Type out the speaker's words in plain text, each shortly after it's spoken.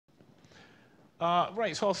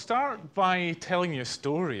Right, so I'll start by telling you a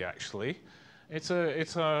story, actually. It's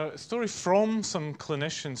a story from some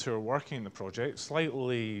clinicians who are working in the project,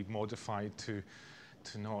 slightly modified to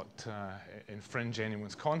not infringe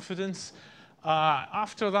anyone's confidence.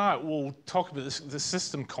 After that, we'll talk about the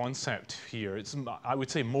system concept here. It's, I would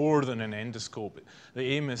say, more than an endoscope. The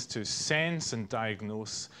aim is to sense and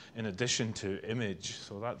diagnose in addition to image.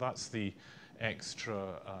 So that's the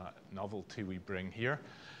extra novelty we bring here.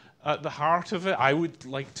 At the heart of it, I would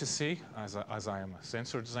like to say, as I am a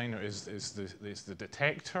sensor designer, is the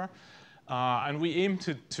detector. And we aim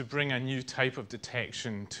to bring a new type of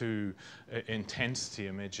detection to intensity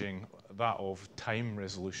imaging, that of time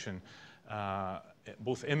resolution,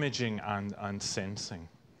 both imaging and sensing.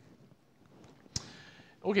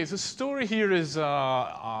 Okay, so the story here is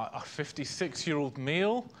a 56-year-old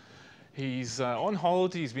male. He's on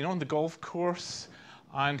holiday, he's been on the golf course,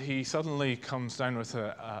 and he suddenly comes down with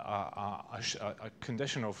a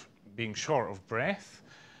condition of being short of breath.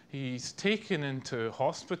 He's taken into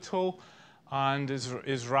hospital and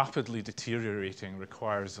is rapidly deteriorating,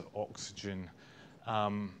 requires oxygen.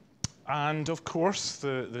 And of course,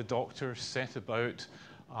 the doctor set about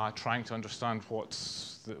trying to understand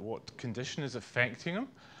what condition is affecting him.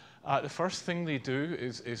 The first thing they do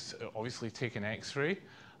is obviously take an X-ray.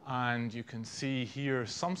 And you can see here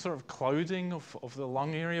some sort of clouding of the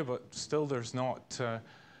lung area, but still there's not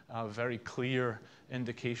a very clear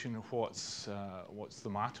indication of what's the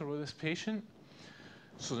matter with this patient.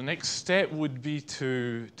 So the next step would be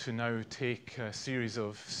to now take a series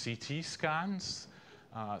of CT scans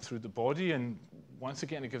through the body. And once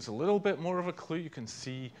again, it gives a little bit more of a clue. You can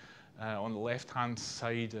see on the left-hand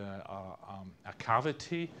side a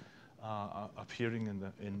cavity appearing in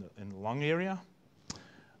the lung area.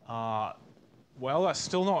 Well, that's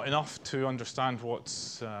still not enough to understand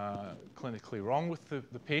what's clinically wrong with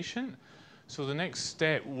the patient. So the next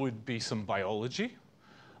step would be some biology,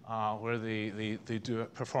 where they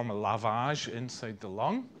perform a lavage inside the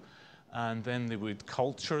lung, and then they would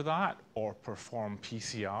culture that or perform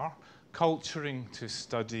PCR, culturing to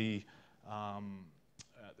study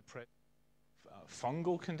the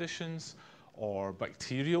fungal conditions or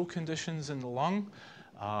bacterial conditions in the lung.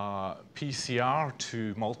 PCR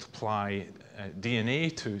to multiply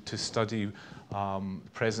DNA to study the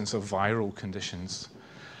presence of viral conditions.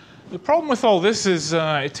 The problem with all this is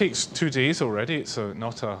it takes 2 days already. It's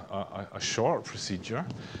not a short procedure.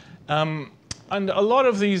 And a lot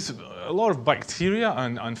of bacteria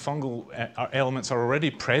and fungal elements are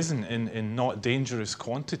already present in not dangerous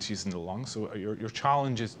quantities in the lung. So your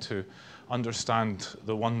challenge is to understand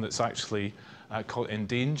the one that's actually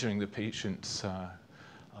endangering the patient's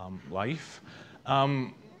life.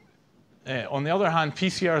 On the other hand,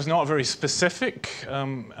 PCR is not a very specific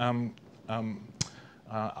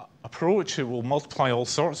approach. It will multiply all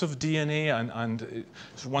sorts of DNA, and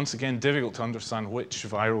it's once again difficult to understand which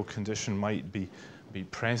viral condition might be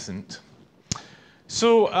present.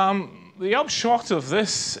 So the upshot of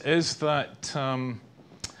this is that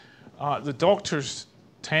the doctors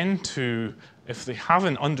tend to, if they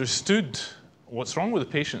haven't understood what's wrong with the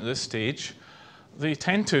patient at this stage, they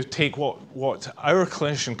tend to take what our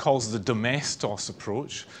clinician calls the Domestos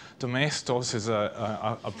approach. Domestos is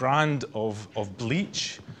a brand of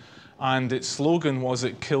bleach, and its slogan was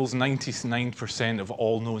it kills 99% of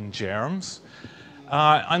all known germs.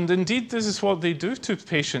 And indeed, this is what they do to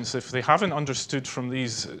patients if they haven't understood from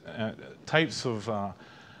these types of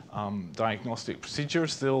diagnostic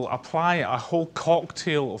procedures. They'll apply a whole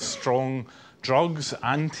cocktail of strong drugs,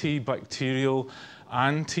 antibacterial,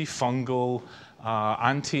 antifungal,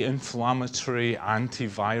 anti-inflammatory,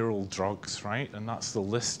 antiviral drugs, right? And that's the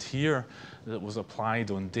list here that was applied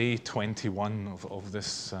on day 21 of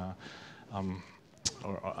this,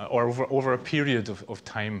 or over a period of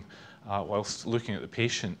time whilst looking at the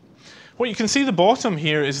patient. What you can see at the bottom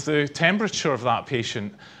here is the temperature of that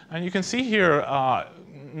patient. And you can see here,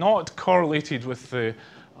 not correlated with the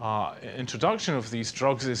introduction of these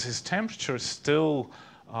drugs, is his temperature is still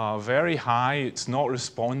very high. It's not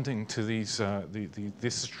responding to this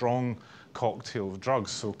strong cocktail of drugs.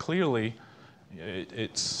 So clearly,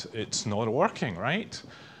 it's not working, right?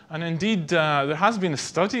 And indeed, there has been a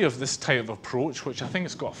study of this type of approach, which I think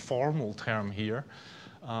it's got a formal term here,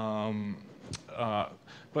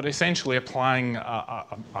 but essentially applying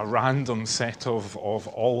a random set of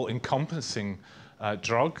all-encompassing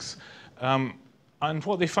drugs. And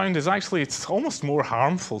what they found is actually it's almost more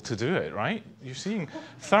harmful to do it, right? You're seeing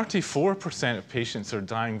 34% of patients are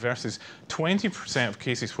dying versus 20% of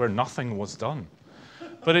cases where nothing was done.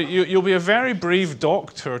 But you'll be a very brave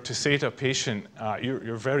doctor to say to a patient,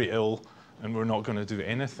 you're very ill, and we're not going to do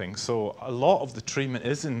anything. So a lot of the treatment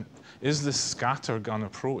is this scattergun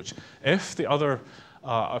approach. If the other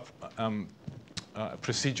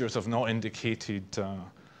procedures have not indicated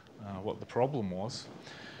what the problem was.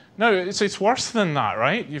 Now, it's worse than that,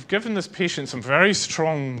 right? You've given this patient some very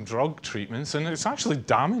strong drug treatments, and it's actually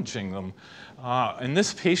damaging them. In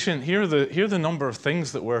this patient, here are the number of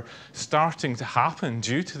things that were starting to happen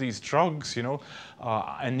due to these drugs, you know.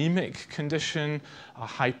 Anemic condition,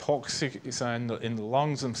 hypoxic in the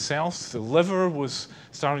lungs themselves, the liver was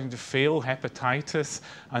starting to fail, hepatitis,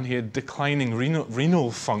 and he had declining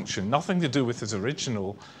renal function, nothing to do with his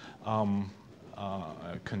original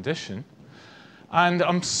condition. And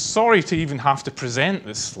I'm sorry to even have to present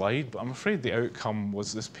this slide, but I'm afraid the outcome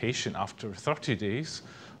was this patient, after 30 days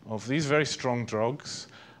of these very strong drugs,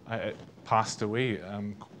 passed away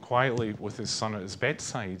quietly with his son at his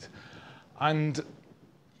bedside. And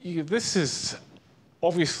this is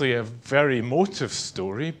obviously a very emotive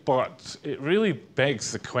story, but it really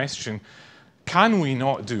begs the question, can we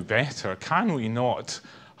not do better? Can we not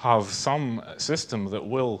have some system that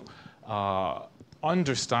will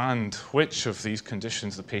understand which of these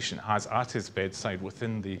conditions the patient has at his bedside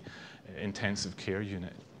within the intensive care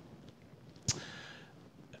unit?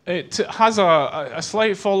 It has a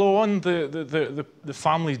slight follow-on. The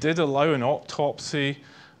family did allow an autopsy,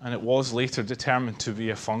 and it was later determined to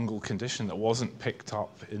be a fungal condition that wasn't picked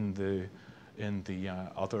up in the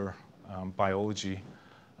other biology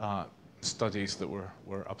studies that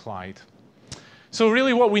were applied. So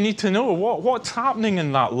really what we need to know, what's happening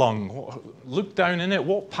in that lung? Look down in it,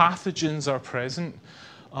 what pathogens are present?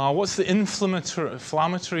 What's the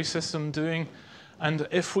inflammatory system doing? And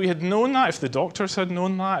if we had known that, if the doctors had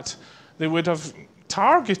known that, they would have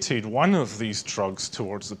targeted one of these drugs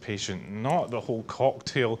towards the patient, not the whole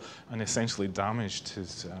cocktail, and essentially damaged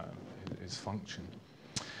his function.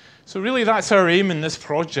 So really that's our aim in this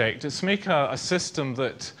project, is to make a system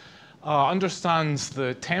that understands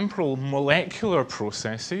the temporal molecular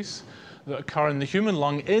processes that occur in the human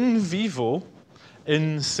lung in vivo,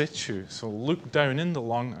 in situ. So look down in the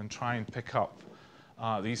lung and try and pick up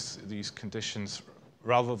these conditions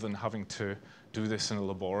rather than having to do this in a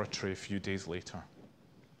laboratory a few days later.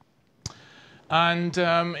 And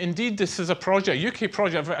indeed, this is a project, UK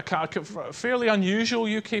project, a fairly unusual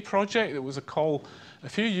UK project. It was a call a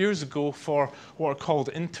few years ago for what are called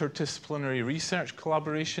interdisciplinary research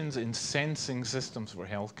collaborations in sensing systems for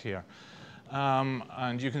healthcare.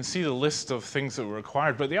 And you can see the list of things that were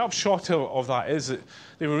required. But the upshot of that is that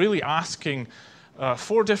they were really asking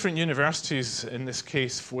 4 different universities, in this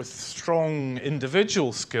case, with strong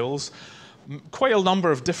individual skills, quite a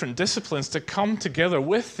number of different disciplines to come together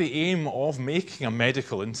with the aim of making a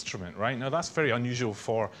medical instrument, right? Now, that's very unusual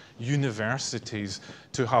for universities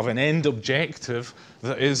to have an end objective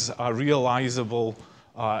that is a realizable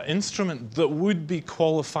instrument that would be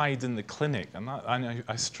qualified in the clinic. And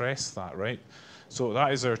I stress that, right? So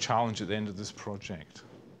that is our challenge at the end of this project.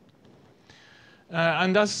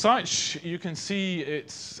 And as such, you can see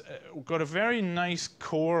it's got a very nice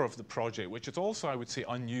core of the project, which is also, I would say,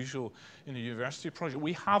 unusual in a university project.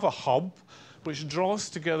 We have a hub which draws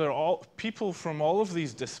together people from all of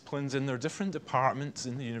these disciplines in their different departments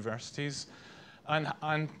in the universities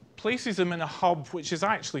and places them in a hub which is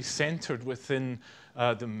actually centered within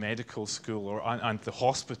the medical school and the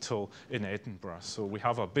hospital in Edinburgh. So we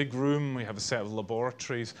have a big room, we have a set of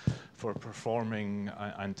laboratories for performing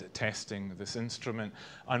and testing this instrument,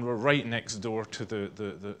 and we're right next door to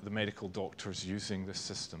the medical doctors using this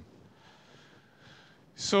system.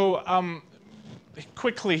 So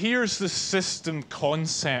quickly, here's the system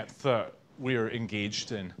concept that we're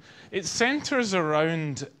engaged in. It centers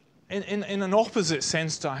around, in an opposite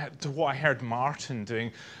sense to what I heard Martin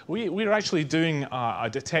doing, we're actually doing a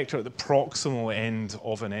detector at the proximal end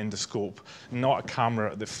of an endoscope, not a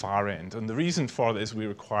camera at the far end. And the reason for that is we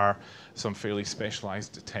require some fairly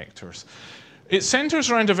specialized detectors. It centers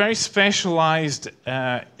around a very specialized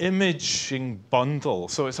imaging bundle.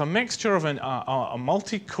 So it's a mixture of a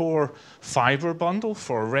multi-core fiber bundle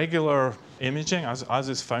for regular imaging, as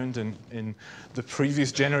is found in the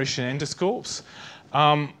previous generation endoscopes.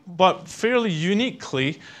 But fairly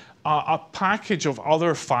uniquely, a package of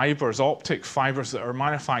other fibers, optic fibers that are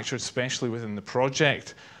manufactured specially within the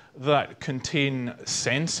project that contain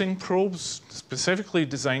sensing probes, specifically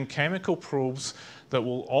designed chemical probes that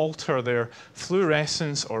will alter their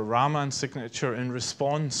fluorescence or Raman signature in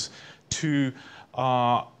response to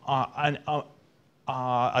a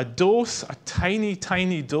dose, a tiny,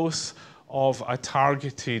 tiny dose of a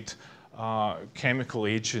targeted chemical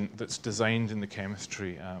agent that's designed in the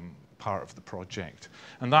chemistry part of the project.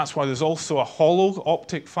 And that's why there's also a hollow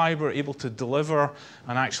optic fiber able to deliver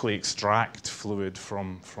and actually extract fluid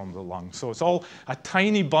from the lung. So it's all a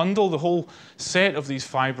tiny bundle. The whole set of these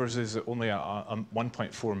fibers is only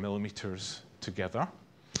 1.4 millimeters together.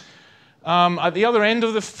 At the other end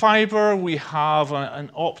of the fiber, we have an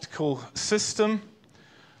optical system,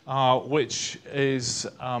 which is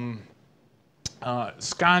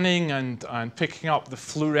scanning and picking up the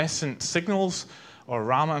fluorescent signals or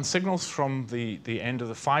Raman signals from the end of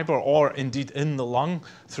the fiber, or indeed in the lung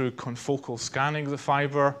through confocal scanning of the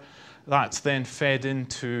fiber. That's then fed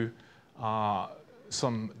into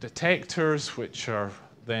some detectors, which are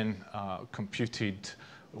then computed,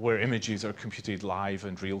 where images are computed live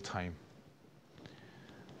and real time.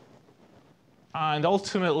 And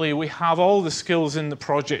ultimately, we have all the skills in the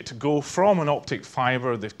project to go from an optic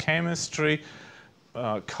fiber, the chemistry,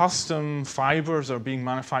 custom fibers are being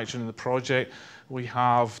manufactured in the project. We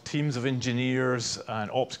have teams of engineers and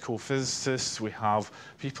optical physicists. We have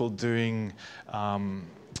people doing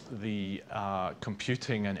the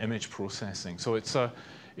computing and image processing. So it's a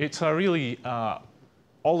really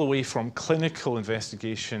all the way from clinical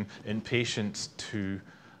investigation in patients to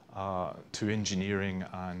engineering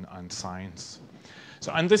and science.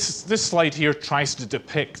 So, and this slide here tries to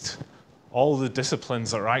depict all the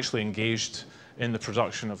disciplines that are actually engaged in the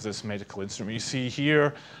production of this medical instrument. You see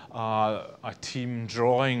here a team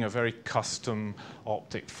drawing a very custom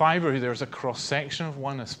optic fiber. There's a cross-section of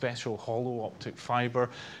one, a special hollow optic fiber.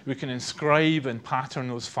 We can inscribe and pattern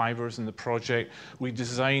those fibers in the project. We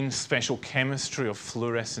design special chemistry of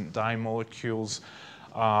fluorescent dye molecules.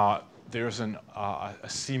 There's a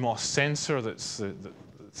CMOS sensor that's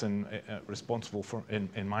responsible for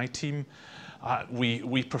in my team.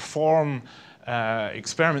 We perform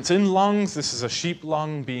experiments in lungs. This is a sheep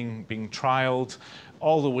lung being trialed,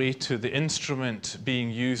 all the way to the instrument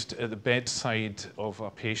being used at the bedside of a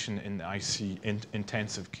patient in the IC,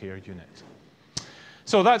 intensive care unit.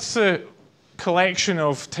 So that's the collection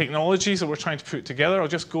of technologies that we're trying to put together. I'll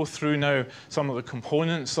just go through now some of the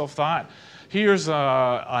components of that. Here's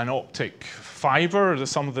an optic fiber,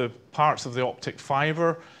 some of the parts of the optic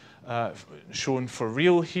fiber shown for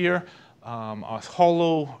real here. A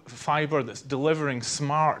hollow fiber that's delivering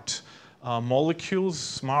smart molecules,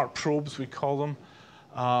 smart probes we call them.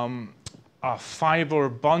 A fiber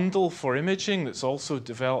bundle for imaging that's also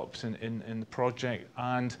developed in the project,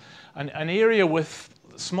 and an area with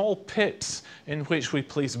small pits in which we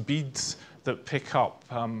place beads that pick up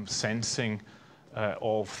sensing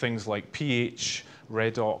of things like pH,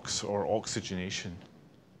 redox, or oxygenation.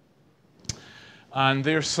 And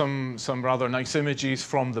there's some rather nice images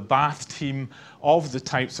from the Bath team of the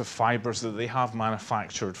types of fibers that they have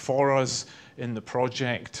manufactured for us in the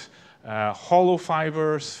project. Hollow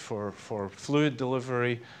fibers for fluid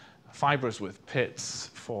delivery, fibers with pits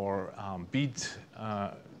for bead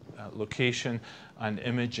location, and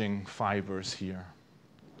imaging fibers here.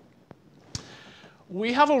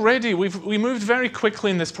 We have already, we moved very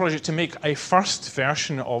quickly in this project to make a first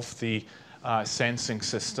version of the sensing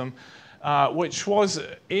system, which was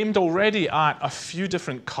aimed already at a few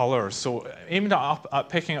different colors. So aimed at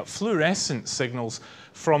picking up fluorescent signals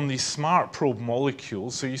from these smart probe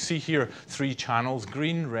molecules. So you see here 3 channels,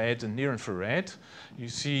 green, red, and near infrared. You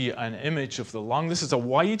see an image of the lung. This is a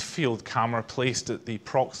wide field camera placed at the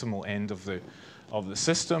proximal end of the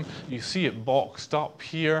system. You see it boxed up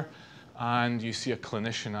here, and you see a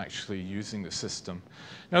clinician actually using the system.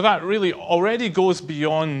 Now that really already goes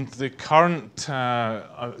beyond the currently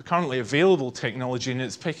available technology, and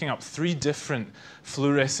it's picking up 3 different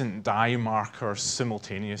fluorescent dye markers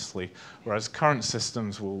simultaneously, whereas current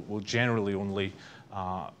systems will generally only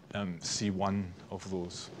see one of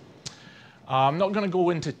those. I'm not going to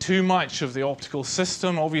go into too much of the optical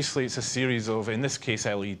system. Obviously, it's a series of, in this case,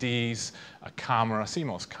 LEDs, a camera, a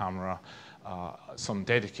CMOS camera, some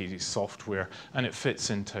dedicated software, and it fits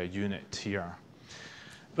into a unit here.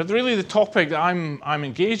 But really the topic that I'm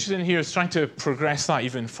engaged in here is trying to progress that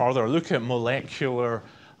even further, look at molecular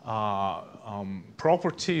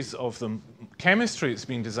properties of the chemistry that's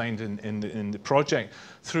being designed in the project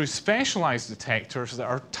through specialized detectors that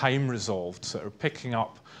are time-resolved, so that are picking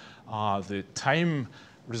up the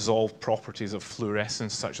time-resolved properties of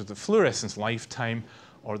fluorescence, such as the fluorescence lifetime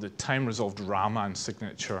or the time-resolved Raman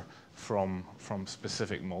signature from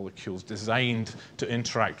specific molecules designed to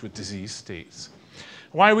interact with disease states.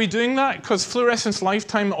 Why are we doing that? Because fluorescence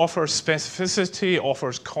lifetime offers specificity,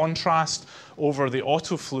 offers contrast over the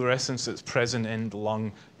autofluorescence that's present in the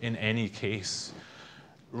lung in any case.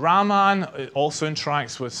 Raman also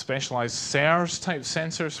interacts with specialized SERS type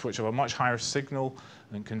sensors, which have a much higher signal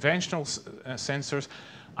than conventional sensors.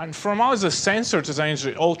 And from us as sensor designers,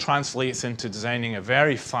 it all translates into designing a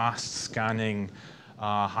very fast scanning,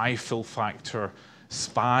 high fill factor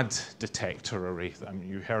SPAD detector array. I mean,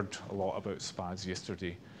 you heard a lot about SPADs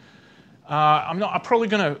yesterday. I'm probably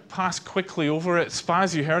going to pass quickly over it.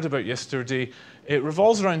 SPADs you heard about yesterday. It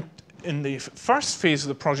revolves around, in the first phase of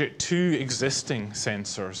the project, 2 existing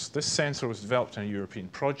sensors. This sensor was developed in a European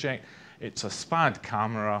project. It's a SPAD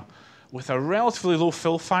camera with a relatively low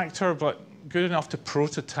fill factor, but good enough to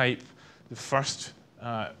prototype the first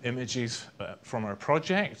images from our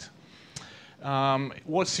project.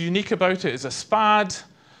 What's unique about it is a SPAD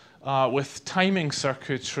with timing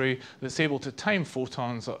circuitry that's able to time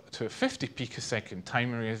photons up to 50 picosecond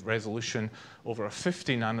time resolution over a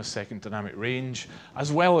 50 nanosecond dynamic range,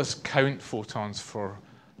 as well as count photons for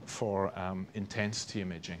intensity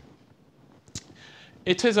imaging.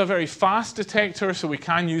 It is a very fast detector, so we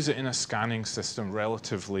can use it in a scanning system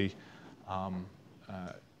relatively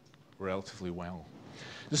well.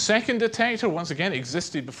 The second detector, once again,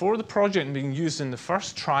 existed before the project and being used in the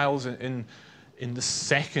first trials in the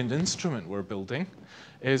second instrument we're building,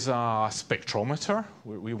 is a spectrometer.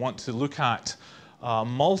 We want to look at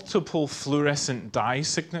multiple fluorescent dye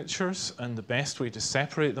signatures, and the best way to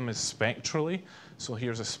separate them is spectrally. So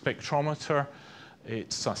here's a spectrometer.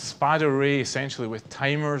 It's a SPAD array, essentially with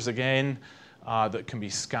timers again, that can be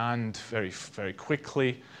scanned very, very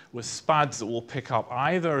quickly with SPADs that will pick up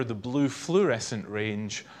either the blue fluorescent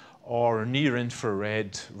range or near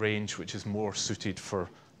infrared range, which is more suited for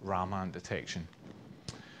Raman detection.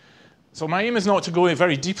 So my aim is not to go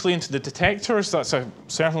very deeply into the detectors. That's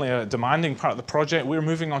certainly a demanding part of the project. We're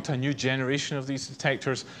moving on to a new generation of these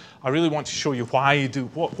detectors. I really want to show you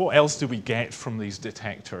what else do we get from these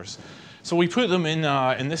detectors. So we put them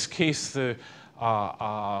in this case,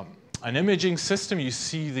 an imaging system. You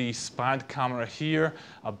see the SPAD camera here,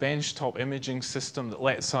 a benchtop imaging system that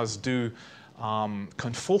lets us do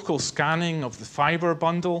confocal scanning of the fiber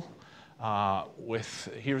bundle.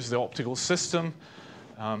 Here's the optical system,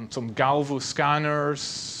 some galvo scanners,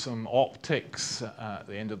 some optics at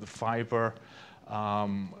the end of the fiber,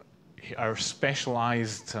 our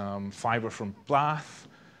specialized fiber from Bath,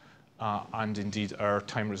 and indeed our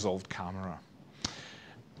time-resolved camera.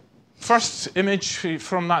 First image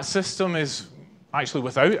from that system is actually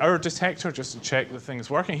without our detector, just to check the thing is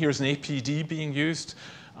working. Here's an APD being used,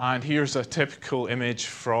 and here's a typical image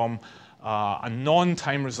from a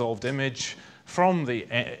non-time resolved image from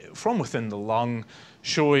within the lung,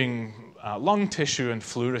 showing lung tissue and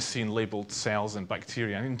fluorescent labeled cells and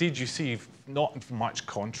bacteria. And indeed, you see not much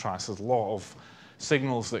contrast. There's a lot of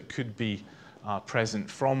signals that could be present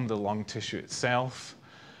from the lung tissue itself.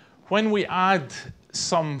 When we add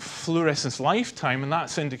some fluorescence lifetime, and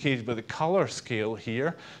that's indicated by the color scale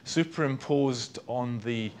here, superimposed on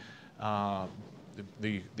the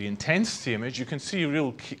intensity image, you can see a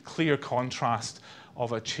real clear contrast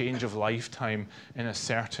of a change of lifetime in a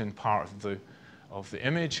certain part of the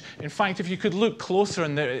image. In fact, if you could look closer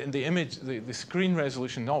in the image, the screen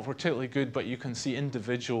resolution not particularly good, but you can see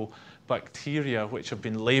individual bacteria which have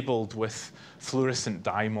been labeled with fluorescent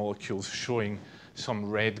dye molecules showing some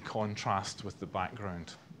red contrast with the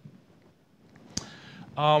background.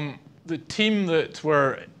 The team that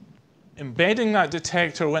were embedding that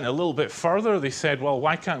detector went a little bit further. They said, well,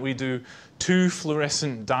 why can't we do 2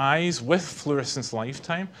 fluorescent dyes with fluorescence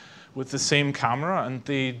lifetime with the same camera? And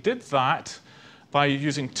they did that by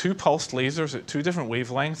using 2 pulsed lasers at 2 different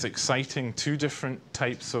wavelengths, exciting 2 different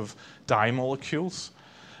types of dye molecules.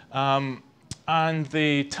 And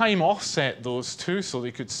they time offset those 2 so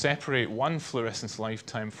they could separate one fluorescence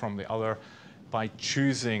lifetime from the other by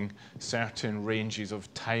choosing certain ranges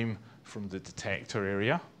of time from the detector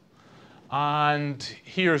area. And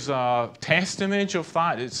here's a test image of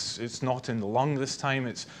that. It's not in the lung this time.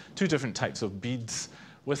 It's 2 different types of beads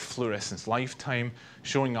with fluorescence lifetime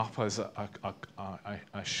showing up as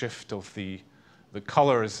a shift of the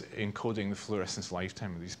colors encoding the fluorescence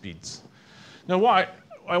lifetime of these beads. Now, what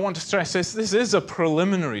I want to stress is this is a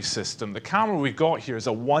preliminary system. The camera we've got here is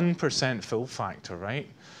a 1% fill factor, right?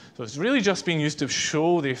 So it's really just being used to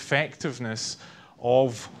show the effectiveness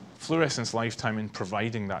of fluorescence lifetime in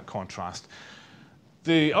providing that contrast.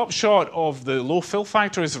 The upshot of the low fill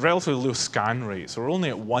factor is relatively low scan rate, so we're only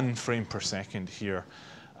at 1 frame per second here.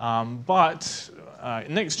 But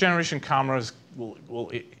next generation cameras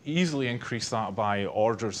will easily increase that by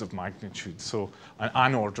orders of magnitude, so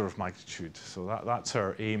an order of magnitude. So that's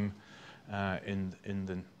our aim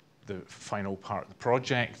in the final part of the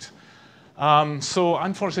project. So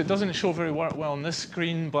unfortunately, it doesn't show very well on this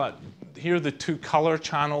screen, but here are the two color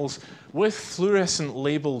channels. With fluorescent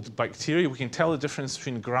labeled bacteria, we can tell the difference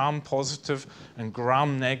between gram-positive and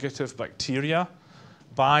gram-negative bacteria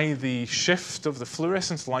by the shift of the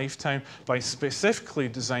fluorescence lifetime by specifically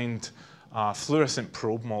designed fluorescent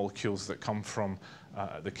probe molecules that come from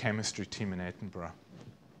the chemistry team in Edinburgh.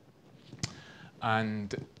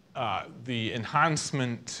 And the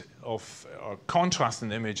enhancement of or contrast in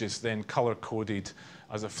the image is then color-coded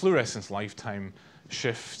as a fluorescence lifetime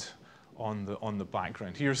shift on the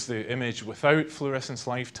background. Here's the image without fluorescence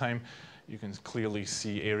lifetime. You can clearly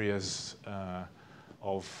see areas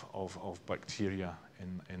of bacteria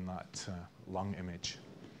in that lung image.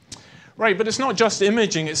 Right, but it's not just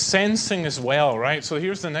imaging, it's sensing as well, right? So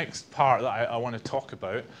here's the next part that I want to talk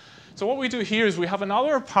about. So what we do here is we have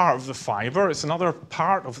another part of the fiber. It's another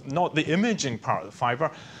part of, not the imaging part of the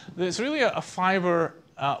fiber. It's really a fiber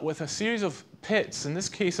with a series of pits, in this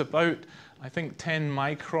case about, I think, 10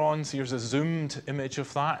 microns. Here's a zoomed image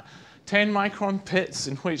of that. 10 micron pits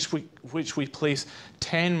in which we place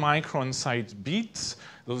 10 micron sized beads.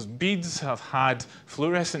 Those beads have had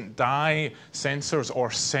fluorescent dye sensors or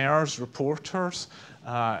SERS reporters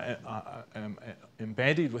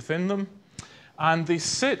embedded within them. And they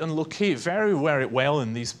sit and locate very, very well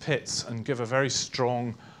in these pits and give a very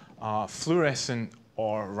strong fluorescent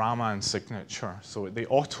or Raman signature. So they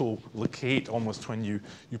auto-locate almost when you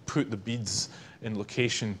put the beads in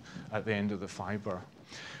location at the end of the fiber.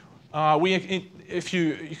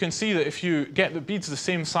 You can see that if you get the beads the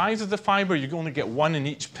same size as the fiber, you only get one in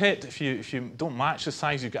each pit. If you don't match the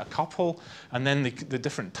size, you get a couple. And then the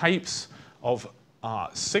different types of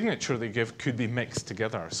signature they give could be mixed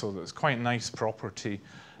together. So that's quite a nice property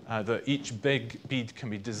that each big bead can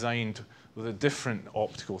be designed with a different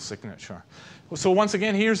optical signature. So once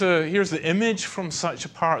again, here's the image from such a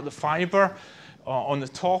part of the fiber. On the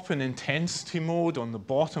top in intensity mode, on the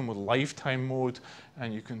bottom with lifetime mode,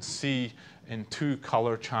 and you can see in two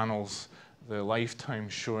color channels the lifetime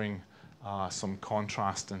showing some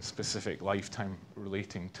contrast and specific lifetime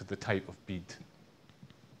relating to the type of bead.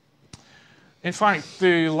 In fact,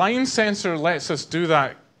 the line sensor lets us do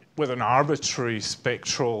that with an arbitrary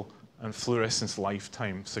spectral and fluorescence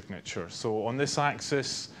lifetime signature. So on this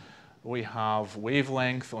axis, we have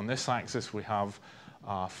wavelength. On this axis, we have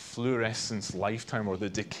fluorescence lifetime, or the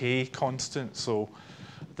decay constant. So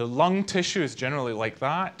the lung tissue is generally like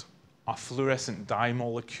that. A fluorescent dye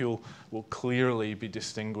molecule will clearly be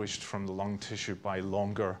distinguished from the lung tissue by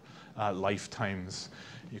longer lifetimes.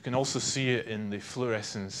 You can also see it in the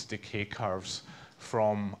fluorescence decay curves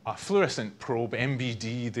from a fluorescent probe,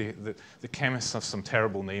 MBD. The chemists have some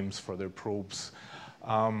terrible names for their probes,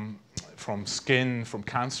 from skin, from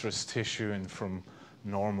cancerous tissue, and from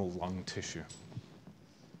normal lung tissue.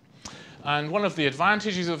 And one of the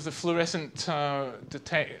advantages of the fluorescent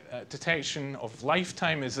detection of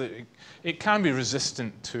lifetime is that it can be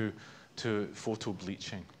resistant to photo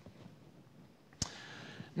bleaching.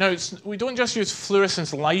 Now, we don't just use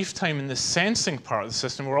fluorescence lifetime in the sensing part of the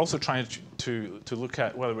system. We're also trying to look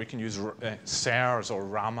at whether we can use SERS or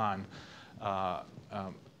Raman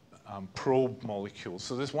probe molecules.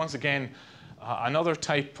 So this, once again, another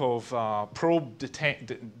type of probe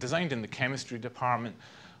designed in the chemistry department,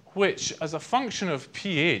 which, as a function of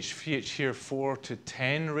pH here 4 to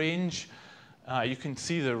 10 range, you can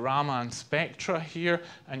see the Raman spectra here,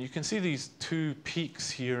 and you can see these two peaks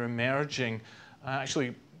here emerging.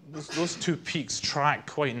 Actually, those two peaks track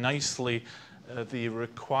quite nicely the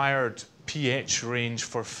required pH range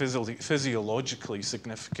for physiologically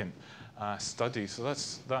significant studies. So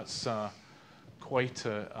that's quite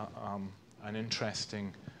an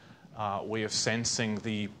interesting way of sensing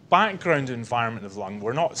the background environment of lung.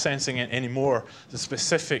 We're not sensing it anymore, the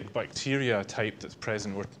specific bacteria type that's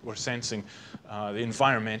present. We're sensing the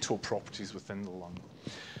environmental properties within the lung.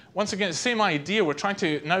 Once again, the same idea. We're trying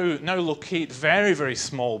to now locate very, very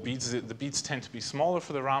small beads. The beads tend to be smaller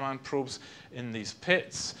for the Raman probes in these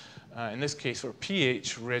pits. In this case, for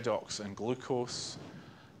pH, redox, and glucose.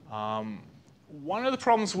 One of the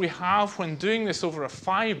problems we have when doing this over a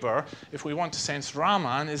fiber, if we want to sense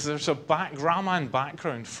Raman, is there's a Raman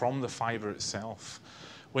background from the fiber itself,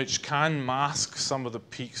 which can mask some of the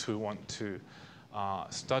peaks we want to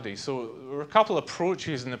study. So there are a couple of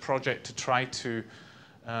approaches in the project to try to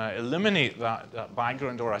eliminate that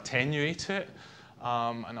background or attenuate it,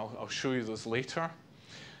 and I'll show you those later.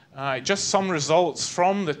 Just some results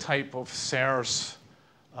from the type of SERS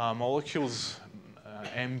molecules,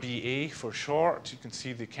 MBA for short. You can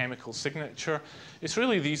see the chemical signature. It's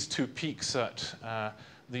really these two peaks at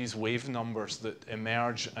these wave numbers that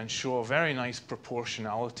emerge and show a very nice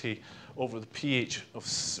proportionality over the pH of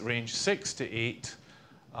range 6 to 8,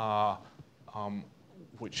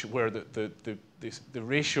 where the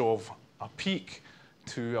ratio of a peak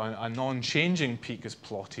to a non-changing peak is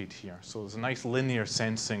plotted here. So there's a nice linear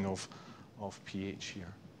sensing of pH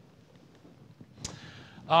here.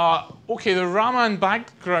 Okay, the Raman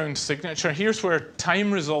background signature, here's where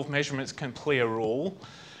time-resolved measurements can play a role,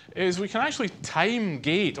 is we can actually time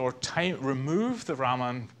gate or remove the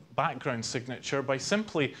Raman background signature by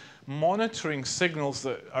simply monitoring signals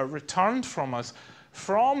that are returned from us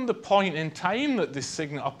from the point in time that the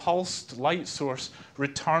signal, a pulsed light source,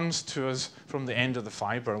 returns to us from the end of the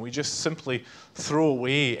fiber. And we just simply throw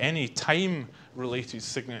away any time-related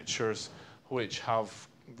signatures which have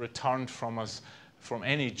returned from us from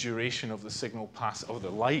any duration of the signal of the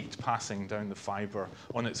light passing down the fiber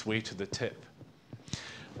on its way to the tip.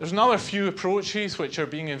 There's another few approaches which are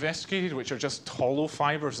being investigated, which are just hollow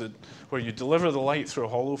fibers, where you deliver the light through a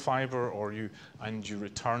hollow fiber, and you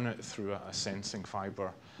return it through a sensing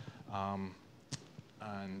fiber. And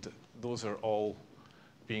those are all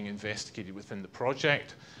being investigated within the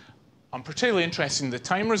project. I'm particularly interested in the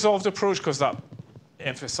time-resolved approach because that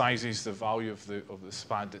emphasizes the value of the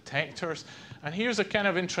SPAD detectors. And here's a kind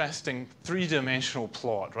of interesting three-dimensional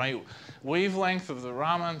plot, right? Wavelength of the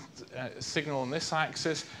Raman signal on this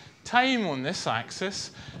axis, time on this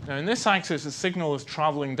axis. Now, in this axis, the signal is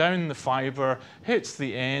traveling down the fiber, hits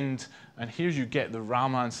the end, and here you get the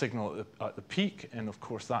Raman signal at the peak, and of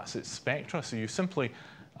course, that's its spectra. So you simply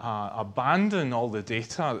abandon all the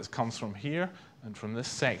data that comes from here and from this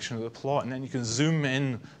section of the plot, and then you can zoom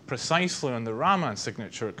in precisely on the Raman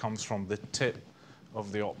signature. It comes from the tip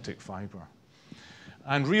of the optic fiber.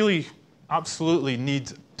 And really, absolutely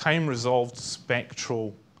need time-resolved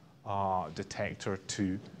spectral detector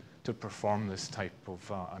to perform this type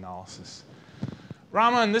of analysis.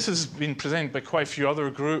 Raman, this has been presented by quite a few other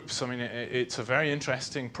groups. I mean, it's a very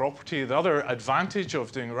interesting property. The other advantage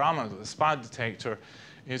of doing Raman with a SPAD detector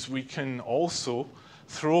is we can also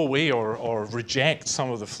throw away or reject some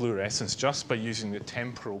of the fluorescence just by using the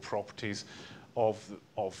temporal properties of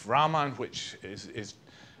Raman, which is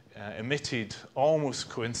emitted almost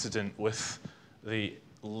coincident with the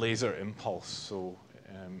laser impulse. So,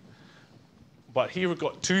 but here we've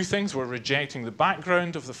got two things. We're rejecting the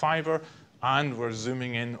background of the fiber, and we're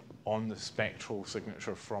zooming in on the spectral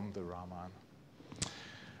signature from the Raman.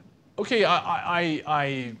 Okay,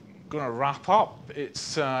 I'm going to wrap up.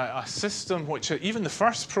 It's a system which even the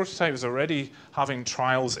first prototype is already having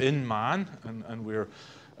trials in man, and we're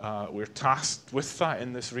tasked with that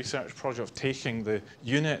in this research project of taking the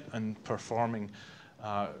unit and performing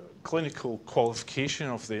clinical qualification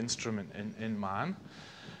of the instrument in man.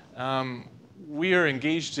 We are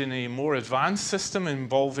engaged in a more advanced system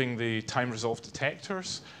involving the time-resolved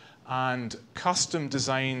detectors and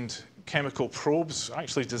custom-designed chemical probes,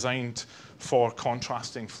 actually designed for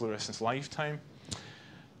contrasting fluorescence lifetime.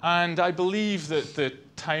 And I believe that the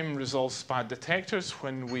time-resolved SPAD detectors,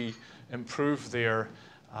 when we improve their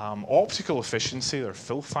optical efficiency, their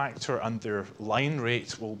fill factor, and their line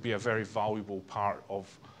rate, will be a very valuable part of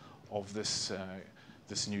this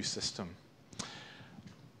new system.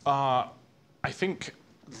 I think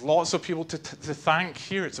lots of people to thank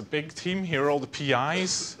here. It's a big team. Here are all the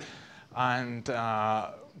PIs. And,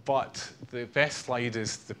 but the best slide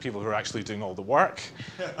is the people who are actually doing all the work.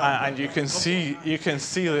 And you can see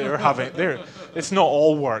that it's not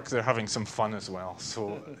all work. They're having some fun as well.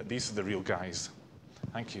 So these are the real guys.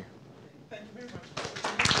 Thank you. Thank you very much.